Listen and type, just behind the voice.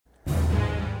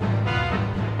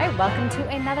welcome to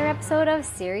another episode of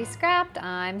Series Scrapped.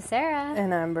 I'm Sarah.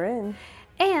 And I'm Bryn.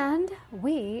 And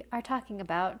we are talking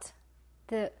about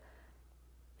the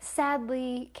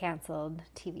sadly canceled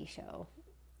TV show,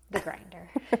 The Grinder.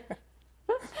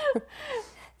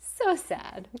 So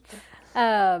sad.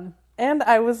 And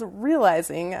I was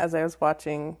realizing as I was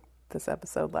watching this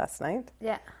episode last night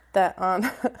that on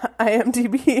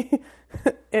IMDb,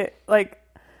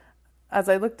 as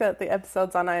I looked at the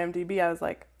episodes on IMDb, I was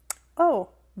like, oh,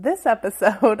 this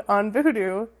episode on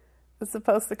Vudu is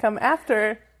supposed to come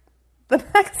after the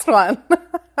next one.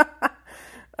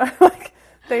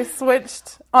 They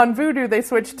switched on Vudu, they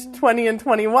switched 20 and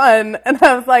 21, and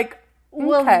I was like, okay.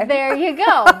 Well, there you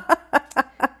go.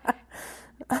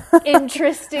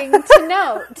 Interesting to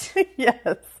note.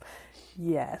 Yes.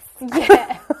 Yes.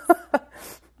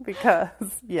 Because,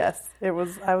 yes,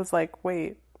 I was like,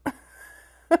 wait.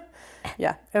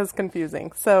 Yeah, it was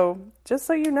confusing. So, just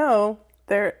so you know,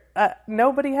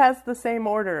 nobody has the same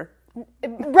order.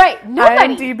 Right,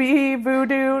 nobody. IMDb,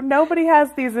 Vudu, nobody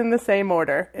has these in the same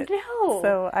order. No.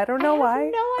 So, I don't know why. I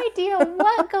have no idea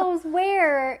what goes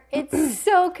where. It's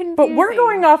so confusing. But we're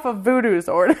going off of Vudu's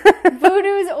order.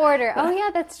 Vudu's order. Oh, yeah,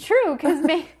 that's true, because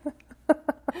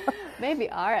maybe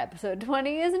our episode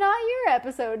 20 is not your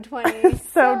episode 20.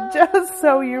 So, just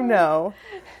so you know,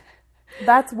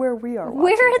 that's where we are watching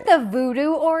We're at the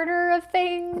Vudu order of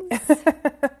things.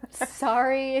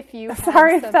 Sorry if you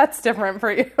if that's different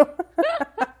for you.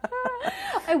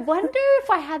 I wonder if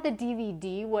I had the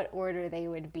DVD, what order they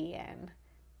would be in.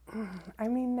 I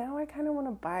mean, now I kind of want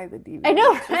to buy the DVD. I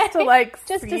know, right?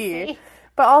 Just to see.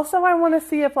 But also I want to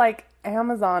see if,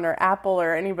 Amazon or Apple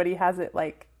or anybody has it,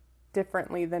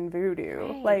 differently than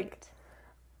Vudu. Right.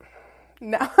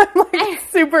 Now I'm,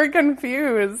 super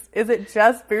confused. Is it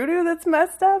just Vudu that's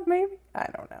messed up, maybe? I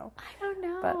don't know.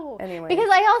 But anyway. Because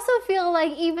I also feel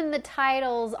like even the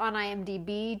titles on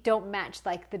IMDb don't match,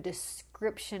 the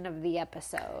description of the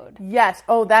episode. Yes.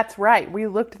 Oh, that's right. We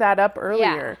looked that up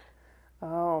earlier. Yeah.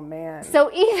 Oh, man.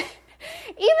 So even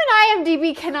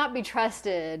IMDb cannot be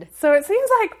trusted. So it seems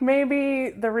like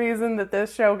maybe the reason that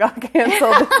this show got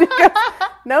canceled is because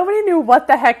nobody knew what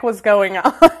the heck was going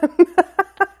on.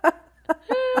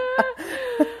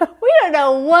 We don't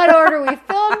know what order we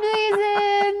filmed these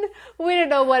in. We don't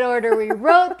know what order we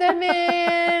wrote them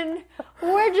in.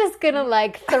 We're just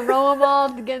gonna throw them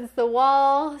all against the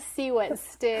wall, see what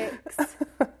sticks.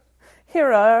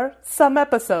 Here are some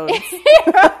episodes.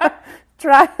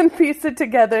 Try and piece it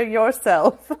together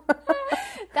yourself.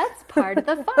 That's part of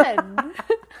the fun.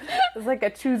 It's like a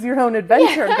choose your own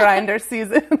adventure Grinder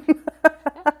season.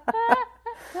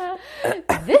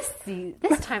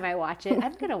 This time I watch it,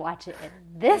 I'm gonna watch it in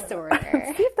this order.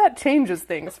 See if that changes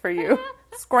things for you.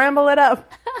 Scramble it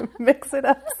up, mix it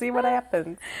up, see what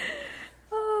happens.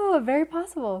 Oh, very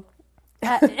possible.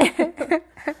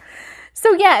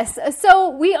 So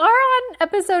we are on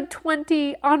episode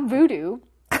 20 on Vudu.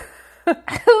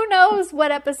 Who knows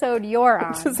what episode you're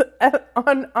on? Just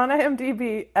on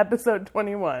IMDb, episode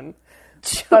 21.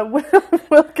 But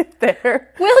we'll get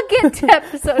there. We'll get to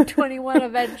episode 21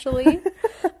 eventually. Maybe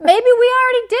we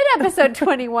already did episode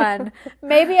 21.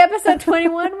 Maybe episode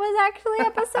 21 was actually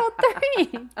episode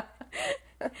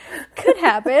 30. Could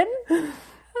happen. Who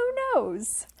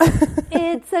knows?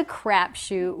 It's a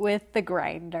crapshoot with the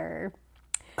Grinder.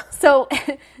 So,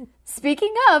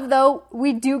 speaking of, though,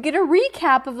 we do get a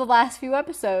recap of the last few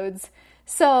episodes.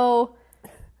 So,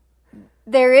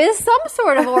 there is some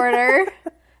sort of order.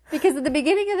 Because at the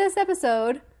beginning of this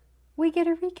episode, we get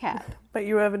a recap. But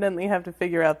you evidently have to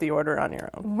figure out the order on your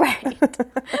own. Right.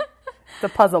 The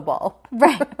puzzle ball.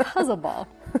 Right, puzzle ball.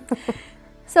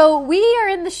 So we are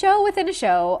in the show within a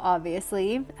show,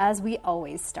 obviously, as we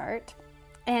always start.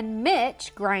 And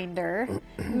Mitchard Grinder.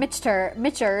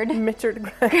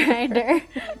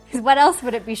 What else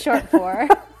would it be short for?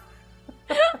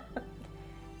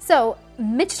 So,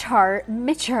 Mitchard.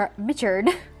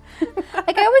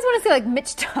 I always want to say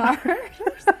Mitchard.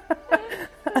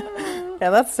 Yeah,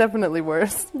 that's definitely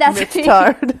worse. That's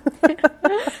Mitchard. A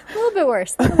little bit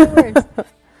worse.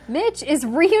 Mitch is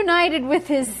reunited with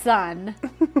his son,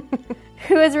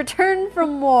 who has returned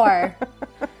from war.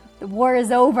 The war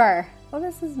is over. What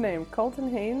is his name? Colton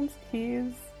Haynes.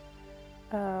 He's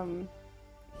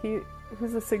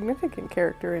who's a significant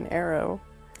character in Arrow.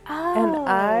 Oh. And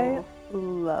I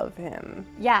love him.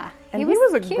 Yeah. And he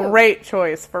was a cute. great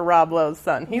choice for Rob Lowe's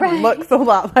son. He looks a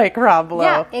lot like Rob Lowe.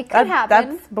 Yeah, it could happen.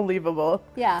 That's believable.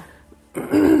 Yeah.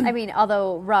 I mean,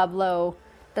 although Rob Lowe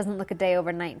doesn't look a day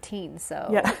over 19, so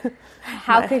yeah.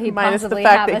 How could he Minus possibly the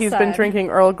fact have that a he's son? been drinking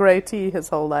Earl Grey tea his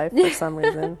whole life for some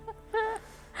reason.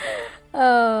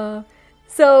 Oh.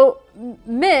 So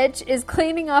Mitch is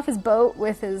cleaning off his boat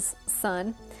with his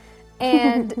son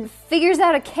and figures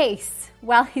out a case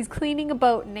while he's cleaning a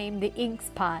boat named the Ink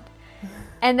Spot,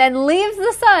 and then leaves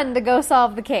the son to go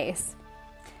solve the case.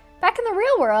 Back in the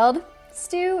real world,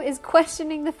 Stu is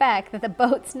questioning the fact that the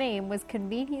boat's name was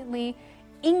conveniently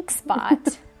Ink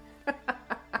Spot.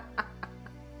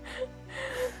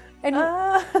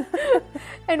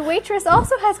 And Waitress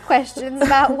also has questions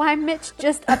about why Mitch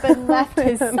just up and left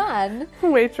his son.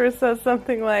 Waitress says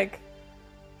something like,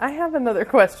 I have another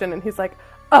question. And he's like,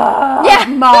 yeah.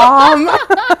 Mom.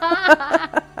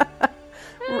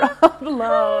 Rob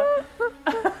Lowe.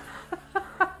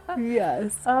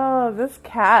 Yes. Oh, this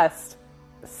cast.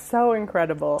 So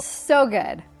incredible. So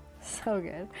good. So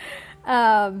good.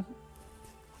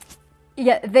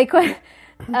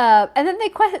 Yeah, and then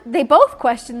they both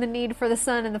question the need for the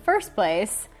son in the first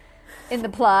place in the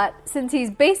plot, since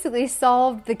he's basically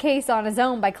solved the case on his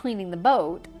own by cleaning the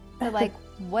boat. They're like,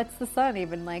 what's the son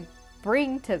even like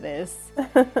bring to this?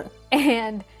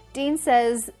 And Dean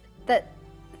says that,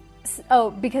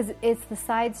 because it's the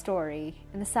side story,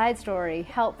 and the side story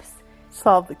helps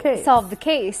solve the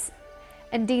case.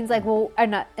 And Dean's like,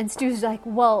 and Stu's like,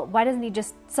 well, why doesn't he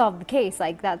just solve the case?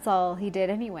 Like, that's all he did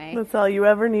anyway. That's all you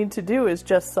ever need to do is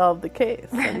just solve the case.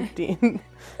 And Dean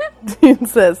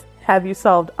says, have you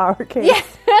solved our case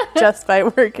just by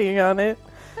working on it?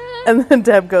 And then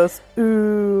Deb goes,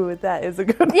 ooh, that is a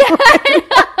good one. Yeah.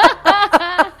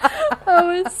 Oh,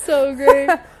 it's so great.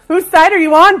 Whose side are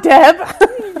you on, Deb?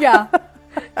 Yeah.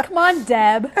 Come on,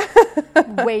 Deb.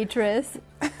 Waitress.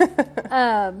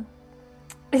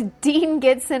 Dean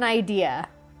gets an idea,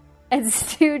 and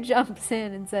Stu jumps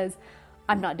in and says,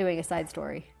 I'm not doing a side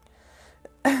story.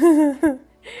 And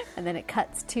then it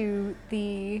cuts to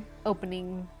the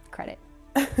opening credit.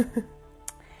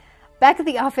 Back at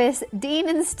the office, Dean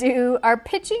and Stu are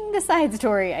pitching the side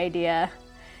story idea.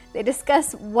 They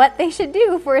discuss what they should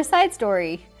do for a side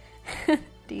story.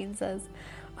 Dean says,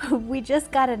 we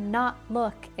just gotta not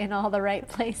look in all the right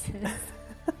places.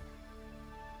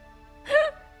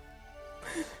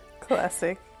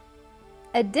 Classic.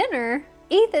 At dinner,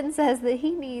 Ethan says that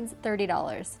he needs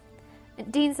 $30.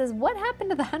 And Dean says, what happened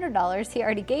to the $100 he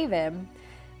already gave him?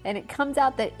 And it comes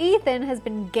out that Ethan has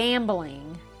been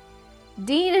gambling.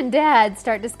 Dean and Dad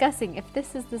start discussing if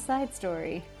this is the side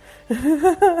story.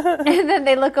 And then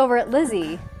they look over at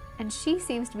Lizzie, and she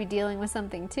seems to be dealing with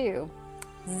something too.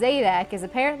 Zadak is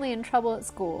apparently in trouble at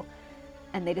school,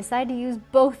 and they decide to use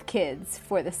both kids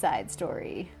for the side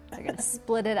story. They're going to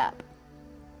split it up.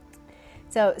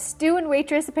 So Stu and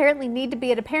Waitress apparently need to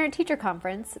be at a parent-teacher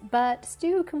conference, but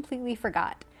Stu completely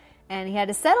forgot. And he had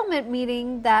a settlement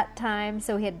meeting that time,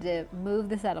 so he had to move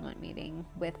the settlement meeting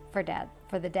for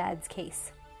the dad's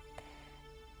case.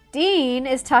 Dean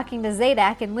is talking to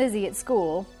Zadak and Lizzie at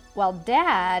school, while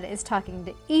Dad is talking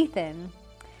to Ethan.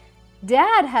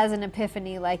 Dad has an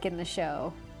epiphany like in the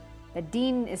show. But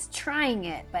Dean is trying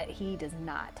it, but he does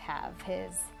not have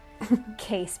his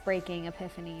case-breaking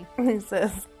epiphany. He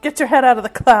says, get your head out of the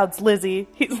clouds, Lizzie.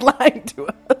 He's lying to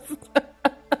us.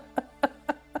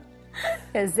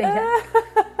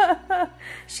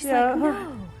 She's like,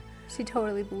 no. She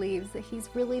totally believes that he's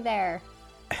really there.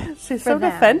 She's so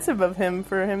defensive of him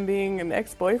for him being an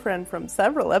ex-boyfriend from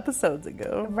several episodes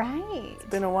ago. Right. It's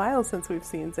been a while since we've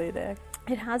seen Zadak.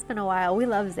 It has been a while. We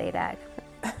love Zadak.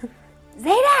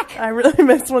 Zadak! I really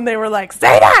miss when they were like,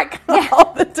 Zadak!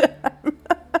 All the time.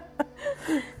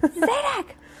 Zadak!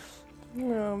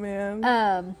 Oh,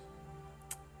 man.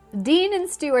 Dean and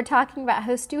Stu are talking about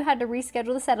how Stu had to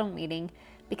reschedule the settlement meeting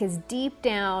because deep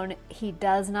down he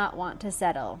does not want to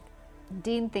settle.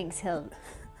 Dean thinks he'll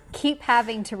keep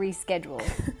having to reschedule.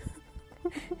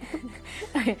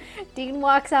 Dean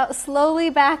walks out slowly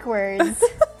backwards.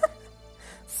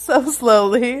 So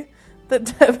slowly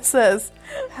that Deb says,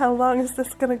 how long is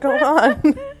this going to go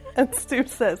on? And Stu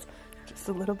says, just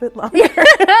a little bit longer.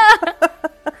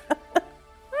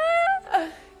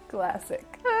 Classic.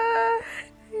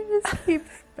 He just keeps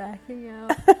backing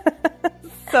out.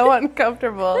 So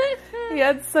uncomfortable. He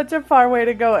had such a far way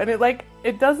to go, and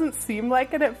it doesn't seem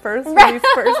like it at first when he's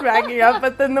first backing up,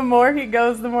 but then the more he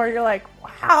goes, the more you're like,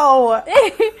 wow.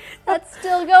 That's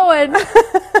still going.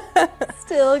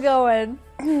 Still going.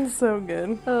 So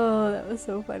good. Oh, that was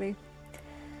so funny.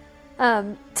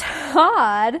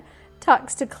 Todd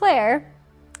talks to Claire,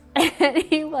 and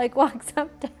he walks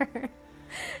up to her.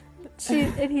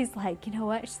 And he's like, you know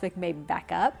what? She's like, maybe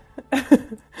back up.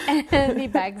 And he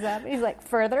backs up. He's like,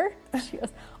 further? She goes,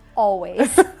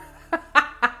 always.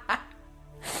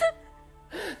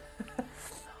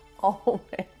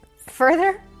 Always.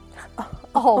 Further?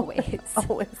 Always.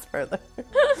 Always further.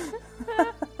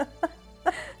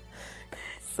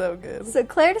 So good. So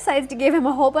Claire decides to give him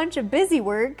a whole bunch of busy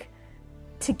work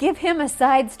to give him a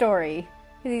side story.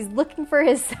 He's looking for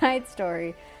his side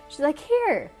story. She's like,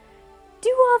 here, do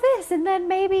all this and then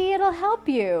maybe it'll help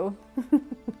you.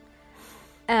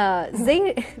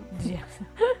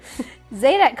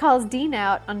 Zadak calls Dean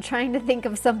out on trying to think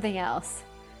of something else.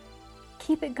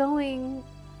 Keep it going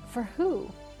for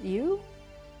who? You?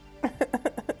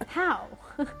 How?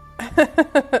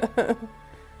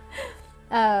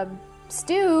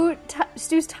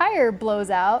 Stu's tire blows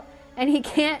out and he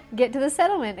can't get to the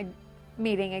settlement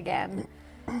meeting again.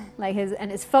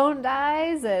 His phone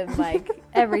dies and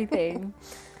everything.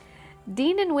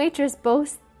 Dean and Waitress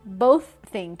both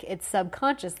think it's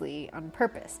subconsciously on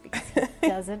purpose because he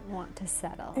doesn't want to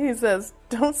settle. He says,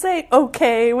 "Don't say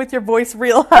okay with your voice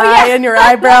real high and your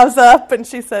eyebrows up." And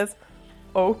she says,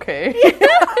 "Okay."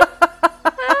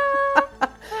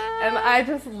 And I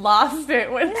just lost it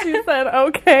when she said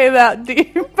okay that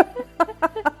deep.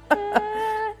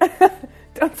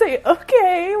 Don't say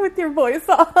okay with your voice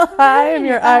all high and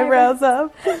your eyebrows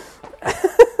up.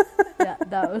 Yeah,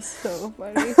 that was so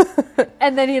funny.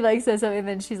 And then he says something and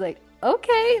then she's like,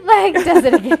 okay, does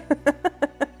it again.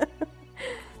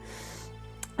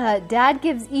 Dad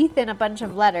gives Ethan a bunch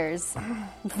of letters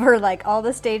for all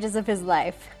the stages of his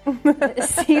life. It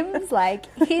seems like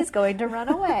he's going to run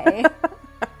away.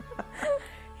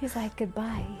 He's like,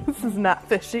 goodbye. This is not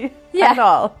fishy at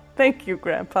all. Thank you,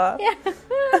 Grandpa. Yeah.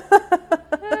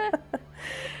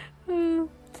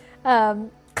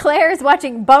 Claire's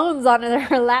watching Bones on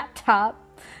her laptop.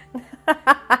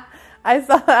 I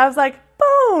was like,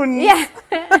 Bones! Yeah.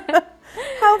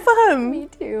 How fun. Me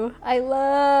too. I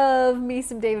love me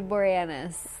some David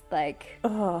Boreanaz.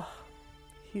 Oh,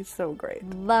 he's so great.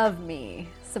 Love me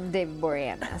some David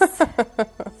Boreanaz.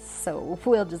 So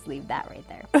we'll just leave that right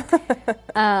there.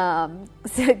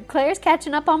 So Claire's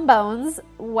catching up on Bones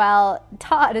while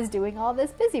Todd is doing all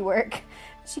this busy work.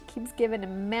 She keeps giving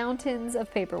him mountains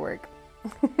of paperwork.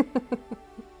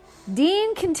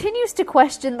 Dean continues to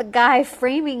question the guy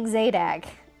framing Zadak.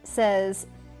 Says,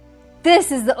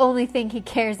 this is the only thing he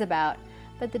cares about.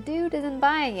 But the dude isn't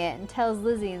buying it and tells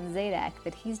Lizzie and Zadak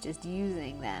that he's just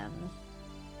using them.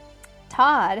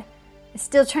 Todd is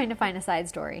still trying to find a side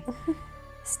story.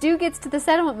 Stu gets to the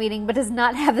settlement meeting but does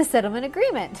not have the settlement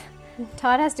agreement.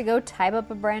 Todd has to go type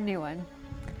up a brand new one.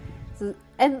 So,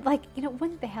 and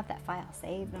wouldn't they have that file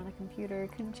saved on a computer?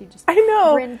 Couldn't you just print it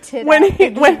out?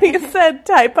 When he said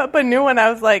type up a new one,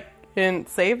 I was like, you didn't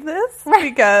save this?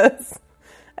 Because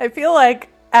I feel like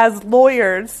as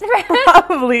lawyers,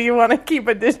 probably you want to keep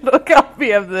a digital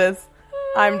copy of this.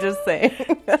 I'm just saying.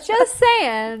 Just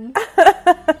saying.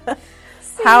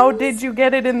 How did you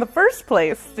get it in the first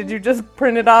place? Did you just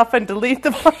print it off and delete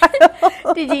the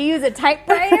file? Did you use a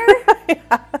typewriter?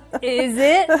 Yeah. Is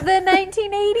it the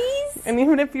 1980s? And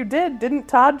even if you did, didn't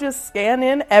Todd just scan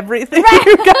in everything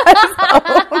you guys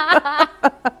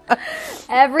own?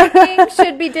 Everything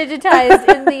should be digitized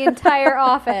in the entire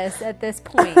office at this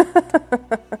point.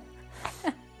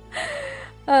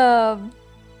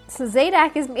 So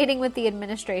Zadak is meeting with the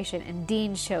administration and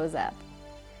Dean shows up.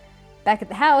 Back at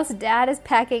the house, Dad is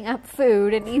packing up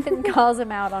food and Ethan calls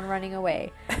him out on running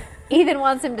away. Ethan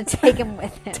wants him to take him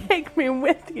with him. Take me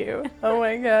with you. Oh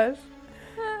my gosh.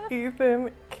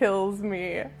 Ethan kills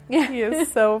me. He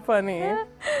is so funny.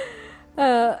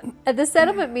 At the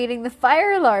settlement meeting, the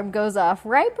fire alarm goes off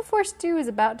right before Stu is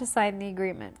about to sign the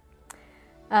agreement.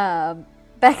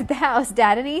 Back at the house,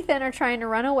 Dad and Ethan are trying to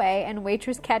run away, and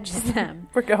Waitress catches them.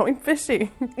 We're going fishing.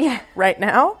 Yeah. Right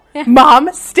now? Yeah. Mom,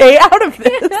 stay out of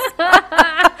this.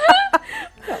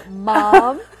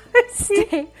 Mom,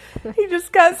 stay. He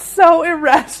just got so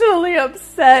irrationally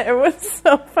upset. It was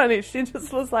so funny. She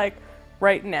just was like,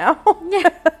 right now? Yeah.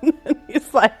 And then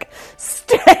he's like,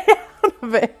 stay out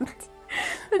of it.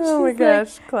 Oh my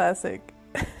gosh, classic.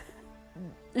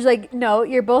 She's like, no,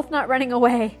 you're both not running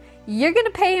away. You're going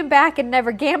to pay him back and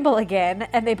never gamble again.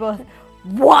 And they both,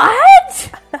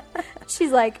 what?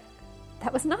 She's like,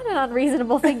 that was not an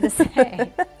unreasonable thing to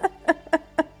say.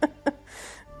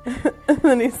 And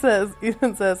then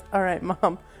Ethan says, all right,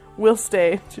 Mom, we'll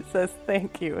stay. She says,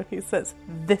 thank you. And he says,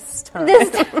 this time.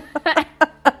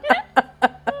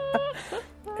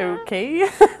 Okay.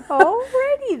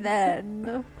 Alrighty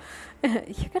then. You're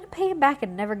going to pay him back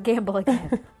and never gamble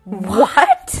again.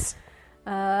 What?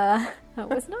 That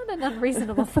was not an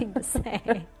unreasonable thing to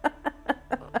say.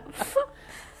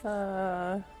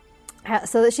 So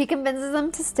that she convinces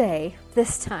them to stay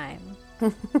this time.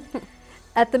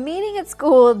 At the meeting at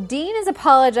school, Dean is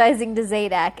apologizing to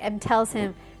Zadak and tells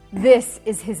him, this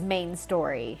is his main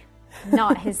story,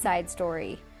 not his side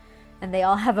story. And they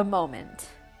all have a moment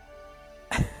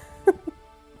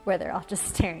where they're all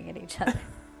just staring at each other.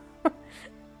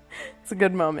 It's a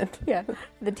good moment. Yeah.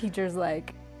 The teacher's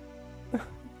like,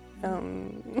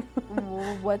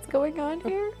 what's going on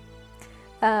here?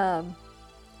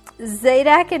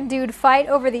 Zadak and Dude fight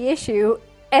over the issue,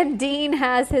 and Dean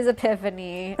has his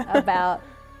epiphany about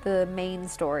the main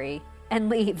story and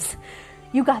leaves.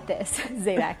 You got this,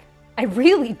 Zadak. I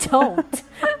really don't.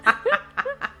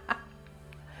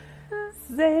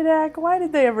 Zadak, why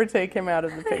did they ever take him out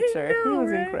of the picture? He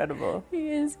was incredible. He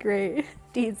is great.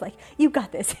 Dean's like, you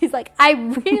got this. He's like, I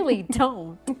really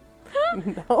don't.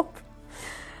 Nope.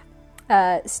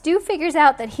 Stu figures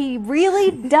out that he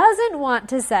really doesn't want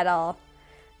to settle.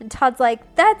 And Todd's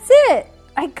like, that's it.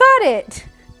 I got it.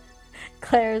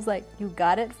 Claire's like, you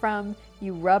got it from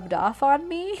you rubbed off on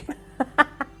me?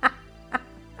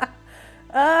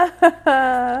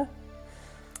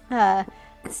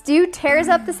 Stu tears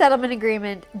up the settlement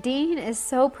agreement. Dean is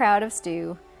so proud of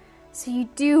Stu. So you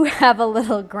do have a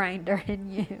little grinder in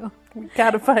you. We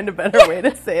gotta find a better way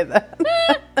to say that.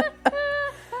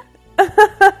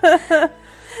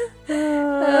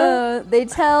 They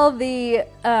tell the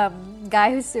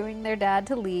guy who's suing their dad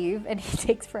to leave, and he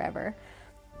takes forever.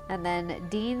 And then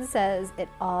Dean says it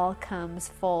all comes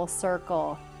full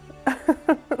circle.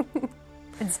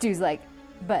 And Stu's like,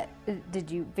 but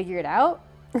did you figure it out?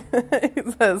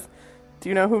 He says, do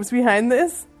you know who's behind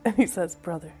this? And he says,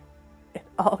 brother, it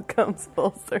all comes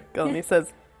full circle. And he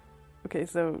says, okay,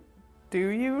 so do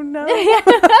you know?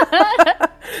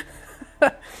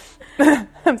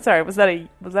 I'm sorry, was that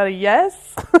a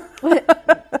yes?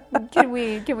 Can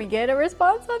we get a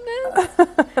response on this?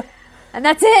 And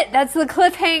that's it. That's the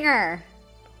cliffhanger.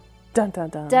 Dun dun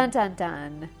dun. Dun dun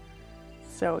dun.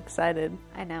 So excited.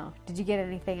 I know. Did you get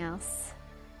anything else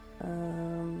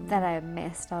that I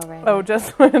missed already? Oh,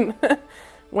 just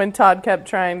when Todd kept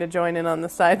trying to join in on the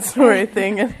side story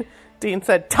thing, and Dean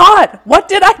said, Todd, what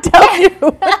did I tell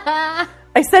you?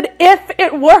 I said, if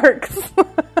it works.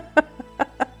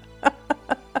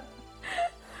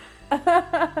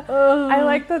 I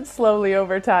like that slowly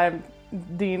over time,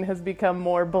 Dean has become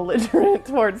more belligerent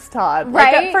towards Todd.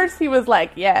 Right? Like at first he was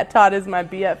like, yeah, Todd is my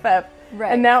BFF.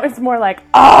 Right. And now it's more like,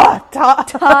 Todd.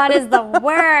 Todd is the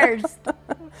worst.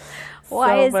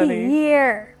 Why is funny. he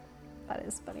here? That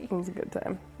is funny. It was a good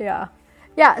time. Yeah.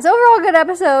 Yeah, it's overall a good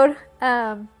episode.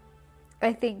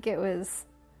 I think it was...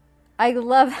 I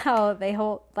love how they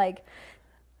hold, like...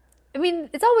 I mean,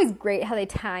 it's always great how they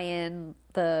tie in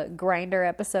the Grinder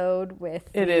episode with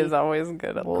It is always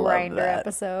good. I love Grinder that.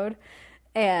 episode.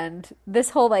 And this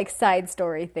whole, like, side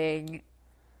story thing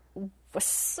was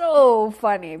so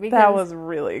funny. Because That was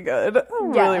really good.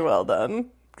 Really well done.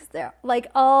 Because they're, like,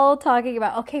 all talking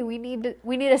about, okay, we need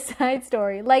a side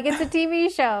story. Like, it's a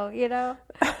TV show, you know?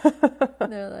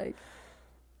 And they're like...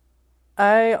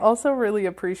 I also really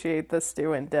appreciate the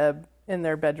Stu and Deb in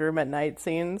their bedroom at night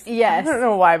scenes. Yes. I don't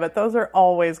know why, but those are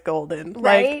always golden.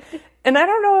 Right? Like, and I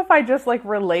don't know if I just like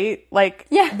relate, like,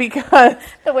 Yeah. because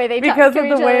the way they because talk of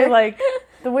to the each way other. like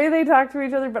the way they talk to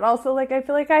each other, but also like I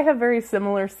feel like I have very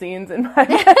similar scenes in my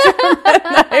bedroom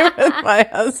at night with my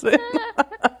husband.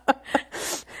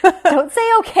 Don't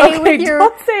say okay with your...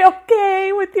 Don't say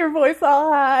okay with your voice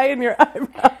all high and your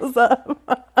eyebrows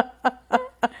up.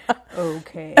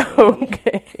 Okay.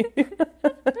 Okay.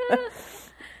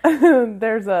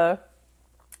 There's a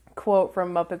quote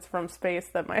from Muppets from Space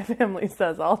that my family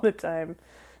says all the time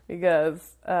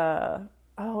because,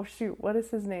 oh shoot, what is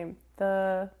his name?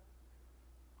 The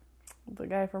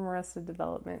guy from Arrested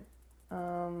Development.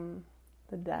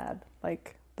 The dad,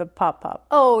 like the Pop.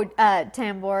 Oh,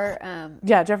 Tambor.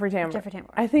 Yeah, Jeffrey Tambor. Jeffrey Tambor.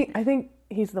 I think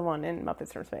he's the one in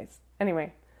Muppets from Space.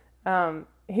 Anyway,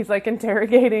 he's like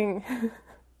interrogating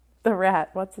the rat.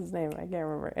 What's his name? I can't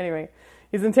remember. Anyway,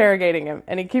 he's interrogating him,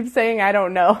 and he keeps saying, I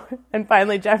don't know. And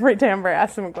finally, Jeffrey Tambor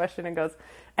asks him a question and goes,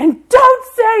 and don't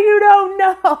say you don't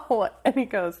know. And he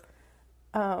goes,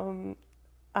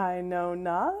 I know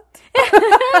not.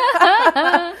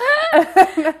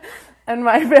 And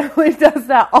my family does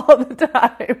that all the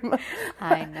time.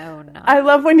 I know not. I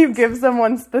love when you give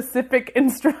someone specific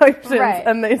instructions Right.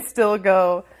 and they still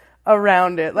go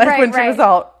around it. Like Right, when she right. was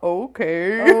all,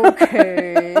 okay.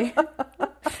 Okay.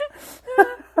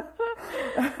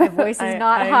 My voice is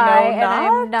not I high, know and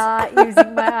I'm not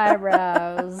using my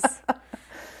eyebrows.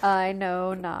 I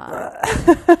know not.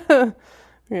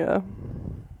 Yeah.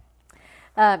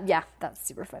 Yeah, that's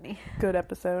super funny. Good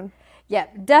episode. Yeah,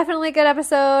 definitely a good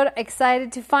episode.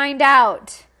 Excited to find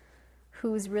out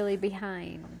who's really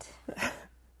behind.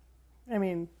 I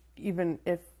mean, even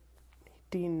if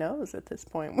Dean knows at this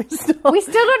point. We still don't know. We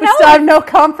still have no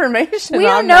confirmation. We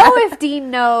don't know if Dean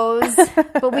knows,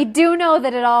 but we do know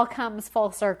that it all comes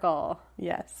full circle.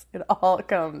 Yes, it all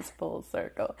comes full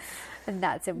circle. And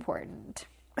that's important.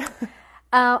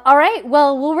 All right.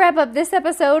 Well, we'll wrap up this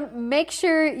episode. Make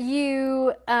sure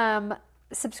you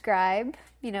subscribe.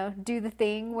 You know, do the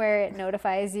thing where it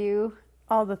notifies you.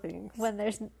 All the things. When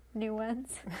there's new ones.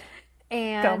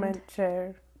 And comment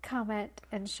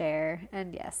and share.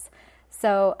 And yes.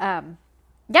 So,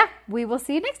 yeah, we will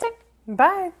see you next time.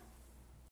 Bye.